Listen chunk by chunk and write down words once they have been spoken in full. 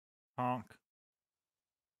Honk.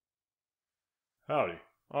 Howdy,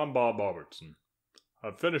 I'm Bob Robertson.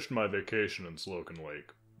 I've finished my vacation in Slocan Lake,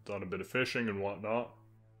 done a bit of fishing and whatnot.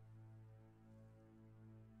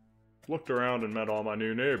 Looked around and met all my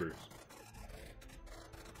new neighbors.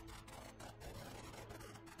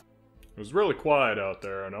 It was really quiet out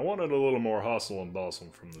there and I wanted a little more hustle and bustle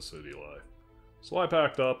from the city life. So I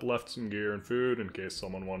packed up, left some gear and food in case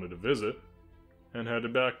someone wanted to visit, and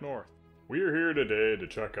headed back north. We are here today to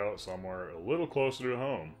check out somewhere a little closer to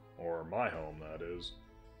home, or my home that is.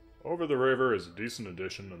 Over the river is a decent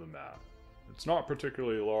addition to the map. It's not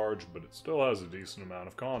particularly large, but it still has a decent amount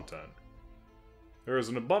of content. There is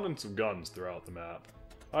an abundance of guns throughout the map.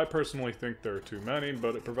 I personally think there are too many,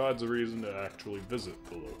 but it provides a reason to actually visit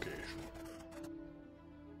the location.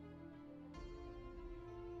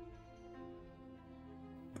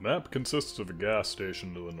 The map consists of a gas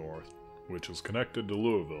station to the north, which is connected to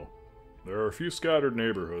Louisville. There are a few scattered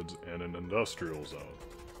neighborhoods and an industrial zone.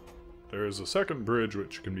 There is a second bridge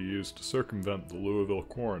which can be used to circumvent the Louisville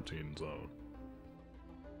quarantine zone.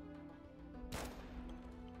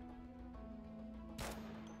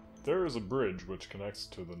 There is a bridge which connects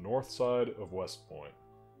to the north side of West Point.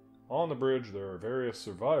 On the bridge there are various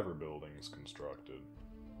survivor buildings constructed,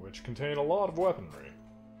 which contain a lot of weaponry.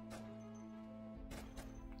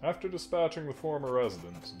 After dispatching the former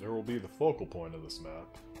residents, there will be the focal point of this map.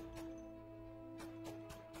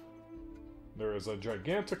 There is a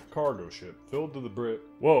gigantic cargo ship filled to the brim.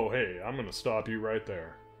 Whoa, hey, I'm gonna stop you right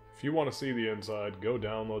there. If you want to see the inside, go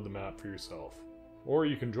download the map for yourself. Or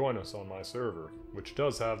you can join us on my server, which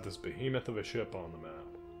does have this behemoth of a ship on the map.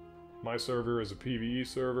 My server is a PvE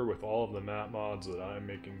server with all of the map mods that I am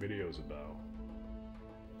making videos about.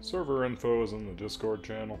 Server info is in the Discord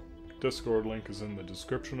channel. Discord link is in the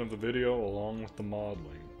description of the video along with the mod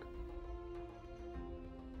link.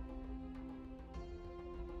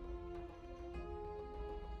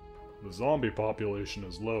 The zombie population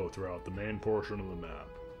is low throughout the main portion of the map.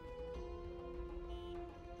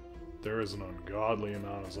 There is an ungodly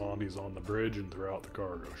amount of zombies on the bridge and throughout the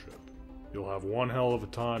cargo ship. You'll have one hell of a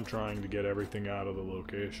time trying to get everything out of the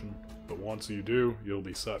location, but once you do, you'll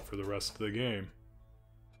be set for the rest of the game.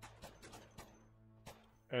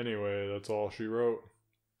 Anyway, that's all she wrote.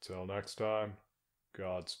 Till next time,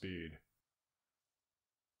 Godspeed.